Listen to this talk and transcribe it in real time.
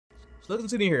let's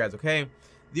continue here, guys, okay?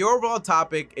 The overall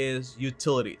topic is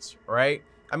utilities, right?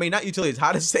 I mean, not utilities,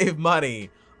 how to save money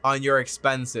on your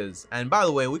expenses. And by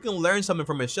the way, we can learn something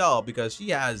from Michelle because she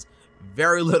has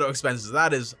very little expenses.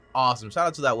 That is awesome. Shout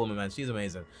out to that woman, man. She's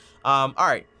amazing. All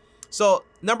right. So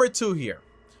number 2 here,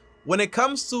 when it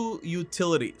comes to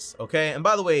utilities, okay? And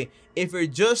by the way, if you're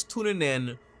just tuning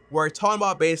in, we're talking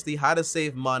about basically how to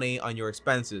save money on your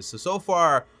expenses. So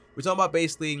far, we're talking about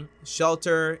basically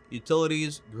shelter,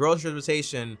 utilities, grocery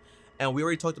transportation, and we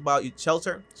already talked about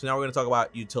shelter. So now we're going to talk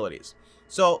about utilities.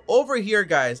 So over here,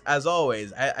 guys, as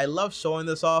always, I love showing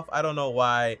this off. I don't know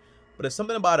why, but it's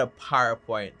something about a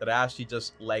PowerPoint that I actually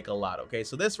just like a lot. Okay,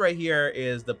 so this right here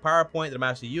is the PowerPoint that I'm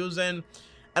actually using.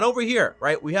 And over here,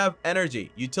 right, we have energy,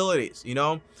 utilities, you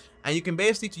know, and you can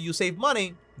basically, you save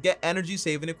money, get energy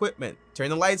saving equipment, turn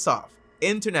the lights off,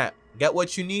 internet, get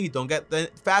what you need, don't get the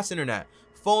fast internet,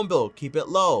 phone bill, keep it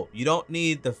low. You don't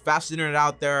need the fast internet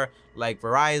out there like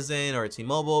Verizon or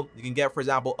T-Mobile. You can get, for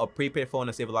example, a prepaid phone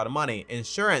and save a lot of money.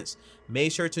 Insurance,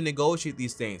 make sure to negotiate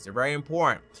these things. They're very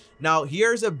important. Now,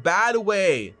 here's a bad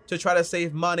way to try to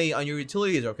save money on your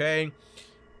utilities, okay?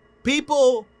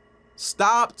 People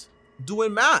stopped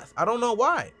doing math. I don't know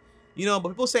why. You know, but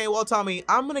people saying, well, Tommy,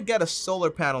 I'm going to get a solar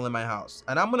panel in my house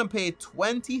and I'm going to pay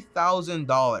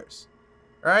 $20,000,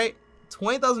 right?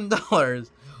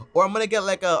 $20,000. Or I'm going to get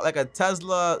like a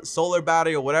Tesla solar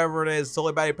battery or whatever it is,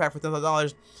 solar battery pack for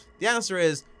 $10,000. The answer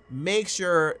is make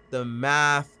sure the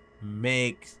math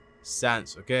makes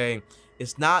sense, okay?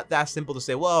 It's not that simple to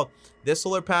say, well, this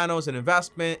solar panel is an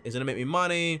investment, it's going to make me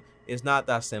money. It's not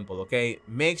that simple, okay?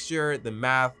 Make sure the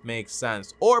math makes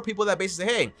sense. Or people that basically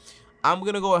say, hey, I'm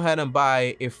going to go ahead and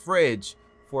buy a fridge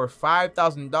for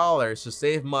 $5,000 to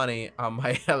save money on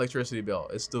my electricity bill.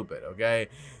 It's stupid, okay?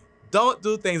 Don't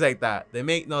do things like that. They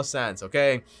make no sense,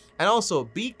 okay? And also,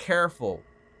 be careful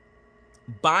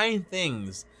buying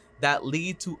things that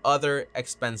lead to other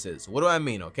expenses. What do I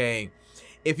mean, okay?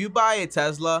 If you buy a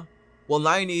Tesla, well,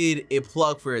 now you need a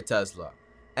plug for your Tesla.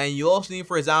 And you also need,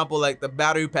 for example, like the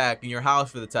battery pack in your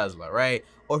house for the Tesla, right?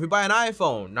 Or if you buy an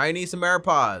iPhone, now you need some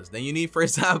AirPods. Then you need, for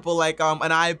example, like an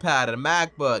iPad, a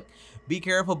MacBook. Be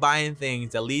careful buying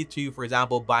things that lead to you, for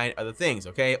example, buying other things,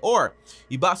 okay? Or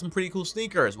you bought some pretty cool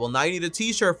sneakers. Well, now you need a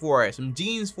t-shirt for it, some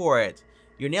jeans for it.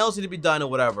 Your nails need to be done or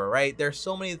whatever, right? There's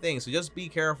so many things. So just be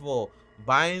careful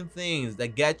buying things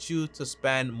that get you to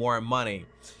spend more money.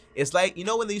 It's like, you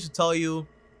know, when they used to tell you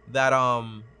that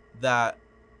that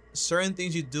certain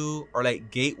things you do are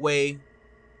like gateway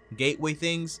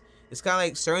things. It's kind of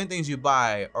like certain things you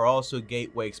buy are also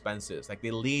gateway expenses. Like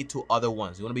they lead to other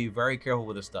ones. You want to be very careful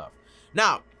with this stuff.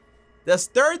 Now, this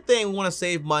third thing we want to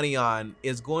save money on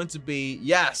is going to be,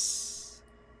 yes,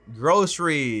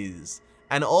 groceries.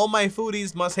 And all my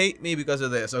foodies must hate me because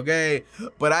of this, okay?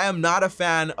 But I am not a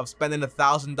fan of spending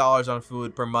 $1,000 on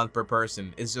food per month per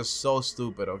person. It's just so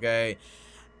stupid, okay?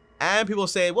 And people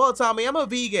say, well, Tommy, I'm a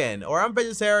vegan, or I'm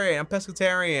vegetarian, I'm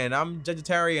pescatarian, I'm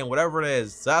vegetarian, whatever it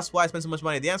is. So that's why I spend so much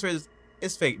money. The answer is,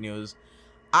 it's fake news.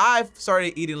 I've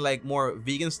started eating like more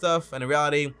vegan stuff, and in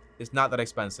reality, it's not that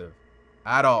expensive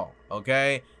at all,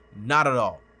 okay? Not at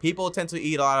all. People tend to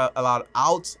eat a lot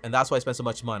out, and that's why I spend so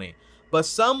much money. But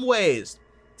some ways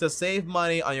to save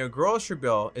money on your grocery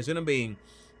bill is gonna be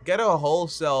get a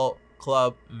wholesale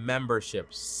club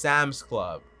membership, Sam's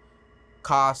Club,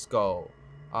 Costco,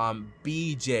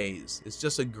 BJ's. It's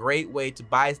just a great way to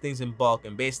buy things in bulk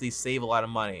and basically save a lot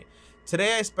of money.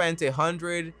 Today I spent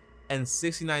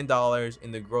 $169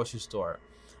 in the grocery store.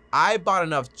 I bought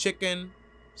enough chicken,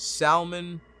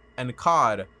 salmon, and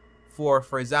cod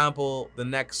for example, the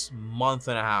next month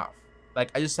and a half. Like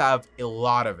I just have a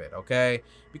lot of it, okay?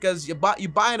 Because you buy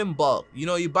it in bulk. You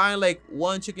know, you buy like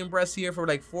one chicken breast here for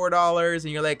like $4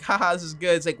 and you're like, haha, this is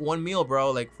good. It's like one meal,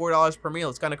 bro. Like $4 per meal.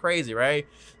 It's kind of crazy, right?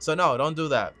 So no, don't do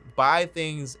that. Buy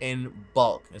things in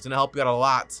bulk. It's gonna help you out a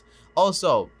lot.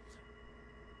 Also,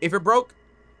 if you're broke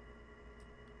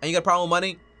and you got a problem with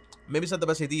money, maybe it's not the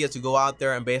best idea to go out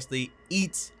there and basically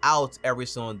eat out every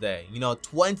single day. You know,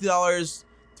 $20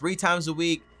 3 times a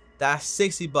week, that's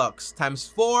 60 bucks times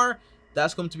 4.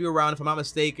 That's going to be around, if I'm not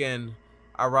mistaken,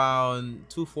 around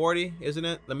 240, isn't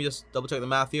it? Let me just double check the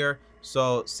math here.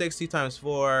 So 60 times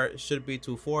 4 should be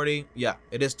 240. Yeah,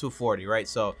 it is 240, right?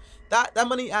 So that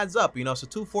money adds up, you know. So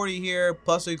 240 here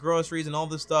plus the groceries and all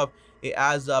this stuff, it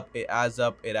adds up, it adds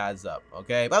up, it adds up.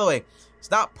 Okay. By the way, it's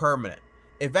not permanent.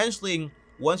 Eventually,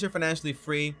 once you're financially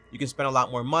free, you can spend a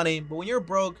lot more money. But when you're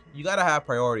broke, you gotta have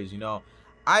priorities. You know,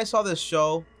 I saw this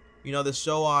show. You know, this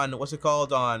show on, what's it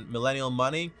called, on Millennial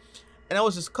Money, and it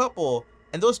was this couple,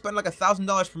 and they'll spend like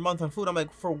 $1,000 per month on food. I'm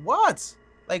like, for what?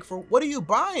 Like, for what are you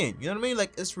buying? You know what I mean?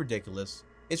 Like, it's ridiculous.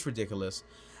 It's ridiculous.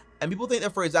 And people think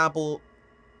that, for example,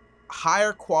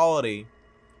 higher quality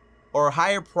or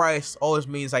higher price always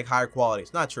means like higher quality.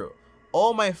 It's not true.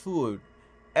 All my food,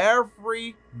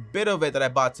 every bit of it that I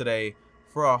bought today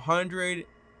for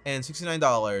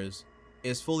 $169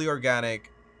 is fully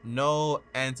organic, no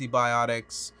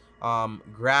antibiotics,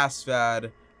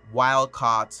 grass-fed, wild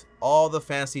caught, all the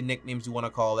fancy nicknames you want to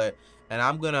call it. And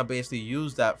I'm gonna basically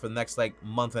use that for the next like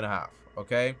month and a half.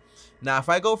 Okay, now if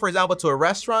I go, for example, to a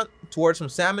restaurant to order some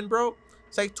salmon, bro,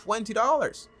 it's like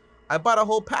 $20. I bought a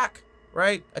whole pack,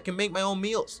 right? I can make my own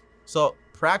meals. So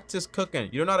practice cooking.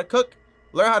 You don't know how to cook?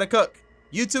 Learn how to cook.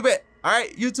 YouTube it. All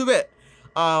right, YouTube it.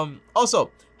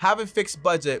 Also, have a fixed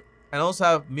budget and also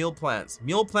have meal plans.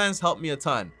 Meal plans help me a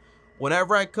ton.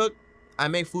 Whenever I cook, I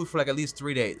make food for like at least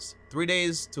 3 days. 3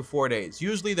 days to 4 days.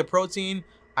 Usually the protein,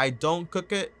 I don't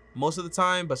cook it most of the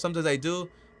time, but sometimes I do.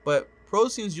 But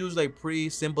protein is usually like pretty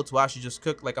simple to actually just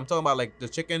cook. Like I'm talking about like the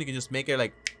chicken, you can just make it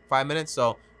like 5 minutes,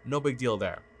 so no big deal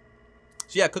there.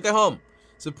 So yeah, cook at home.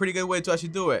 It's a pretty good way to actually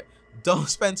do it. Don't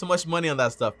spend too much money on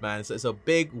that stuff, man. It's a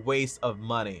big waste of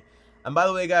money. And by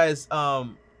the way, guys,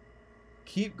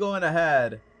 keep going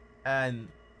ahead and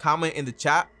comment in the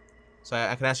chat so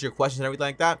I can answer your questions and everything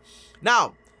like that.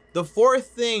 Now, the fourth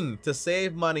thing to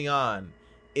save money on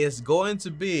is going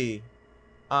to be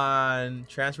on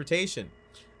transportation.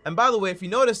 And by the way, if you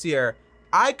notice here,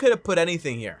 I could have put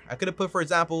anything here. I could have put, for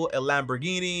example, a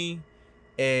Lamborghini,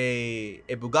 a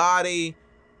Bugatti,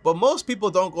 but most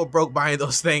people don't go broke buying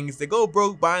those things. They go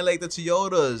broke buying like the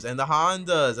Toyotas and the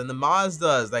Hondas and the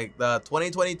Mazdas, like the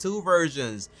 2022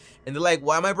 versions. And they're like,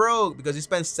 why am I broke? Because you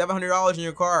spent $700 in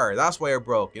your car. That's why you're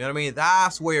broke. You know what I mean?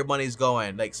 That's where your money's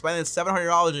going. Like spending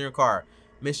 $700 in your car.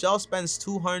 Michelle spends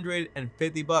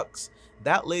 $250.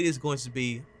 That lady is going to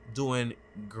be doing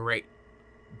great.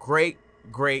 Great,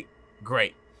 great,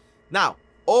 great. Now,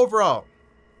 overall,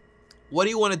 what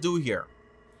do you want to do here?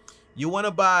 You want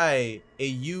to buy a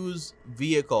used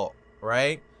vehicle,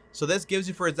 right? So this gives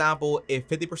you, for example, a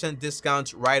 50%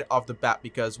 discount right off the bat,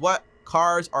 because what?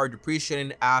 Cars are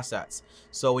depreciating assets.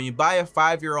 So when you buy a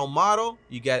 5-year-old model,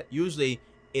 you get usually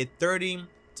a 30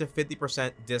 to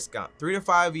 50% discount. 3 to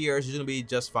 5 years, you're going to be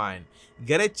just fine.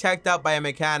 Get it checked out by a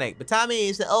mechanic. But Tommy,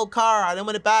 it's the old car. I don't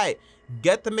want to buy it.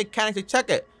 Get the mechanic to check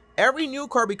it. Every new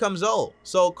car becomes old.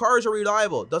 So cars are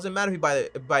reliable. Doesn't matter if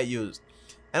you buy it used.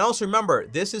 And also remember,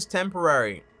 this is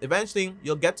temporary. Eventually,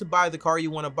 you'll get to buy the car you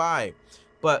want to buy.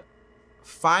 But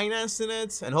financing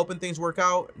it and hoping things work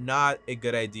out, not a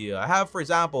good idea. I have, for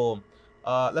example,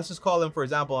 let's just call him, for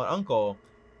example, an uncle.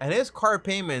 And his car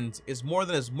payment is more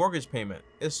than his mortgage payment.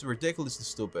 It's ridiculously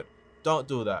stupid. Don't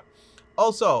do that.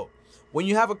 Also, when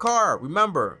you have a car,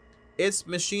 remember, it's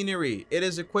machinery. It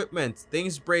is equipment.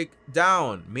 Things break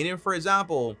down. Meaning, for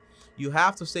example, you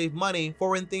have to save money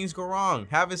for when things go wrong.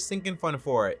 Have a sinking fund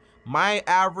for it. My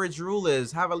average rule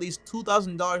is have at least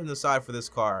 $2,000 on the side for this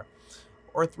car,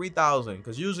 or $3,000,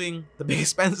 because usually the big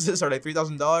expenses are like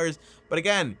 $3,000. But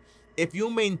again, if you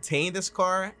maintain this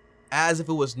car as if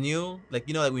it was new, like,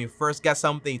 you know, like when you first get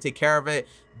something, you take care of it.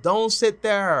 Don't sit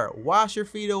there, wash your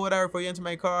feet or whatever before you enter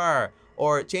my car,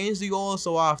 or change the oil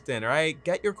so often, right?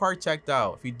 Get your car checked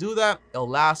out. If you do that, it'll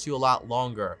last you a lot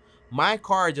longer. My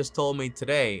car just told me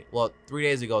today, well, 3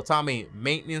 days ago, Tommy,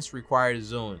 maintenance required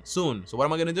soon. So what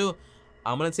am I gonna do?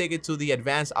 I'm gonna take it to the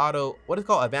advanced auto, what is it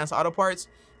called? Advanced auto parts,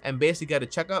 and basically get a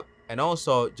checkup, and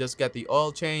also just get the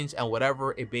oil change and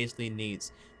whatever it basically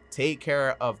needs. Take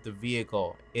care of the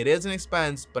vehicle. It is an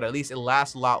expense, but at least it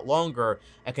lasts a lot longer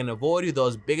and can avoid you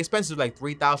those big expenses like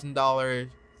 $3,000,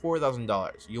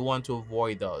 $4,000. You want to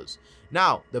avoid those.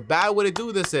 Now, the bad way to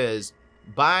do this is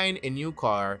buying a new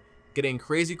car, getting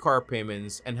crazy car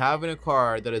payments, and having a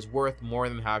car that is worth more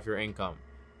than half your income.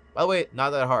 By the way, not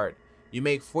that hard. You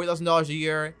make $40,000 a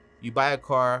year, you buy a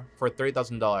car for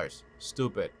 $30,000.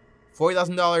 Stupid.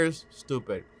 $40,000,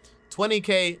 stupid.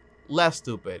 20K, less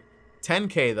stupid.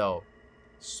 10K though,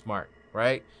 smart,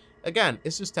 right? Again,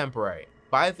 it's just temporary.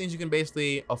 Buy the things you can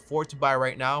basically afford to buy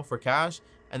right now for cash,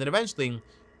 and then eventually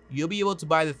you'll be able to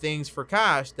buy the things for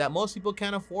cash that most people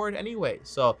can't afford anyway.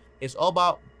 So it's all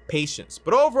about patience.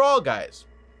 But overall, guys,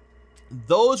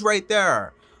 those right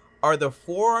there are the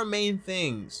 4 main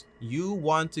things you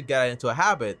want to get into a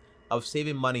habit of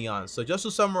saving money on. So just to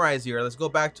summarize here, let's go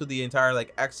back to the entire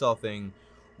like Excel thing.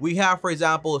 We have, for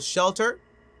example, shelter.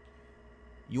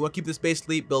 You want to keep this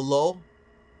basically below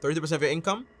 30% of your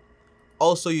income.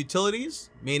 Also utilities,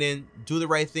 meaning do the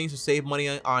right things to save money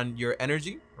on your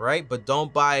energy, right? But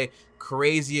don't buy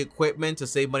crazy equipment to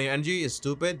save money on energy. It's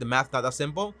stupid. The math's not that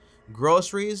simple.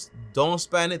 Groceries, don't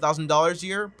spend $1,000 a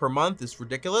year per month. It's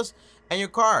ridiculous. And your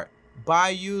car, buy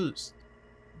used.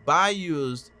 buy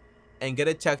used and get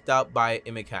it checked out by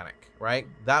a mechanic, right?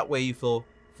 That way you feel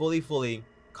fully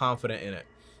confident in it.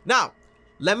 Now,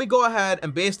 let me go ahead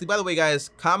and basically, by the way, guys,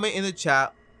 comment in the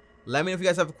chat. Let me know if you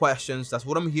guys have questions. That's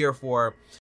what I'm here for.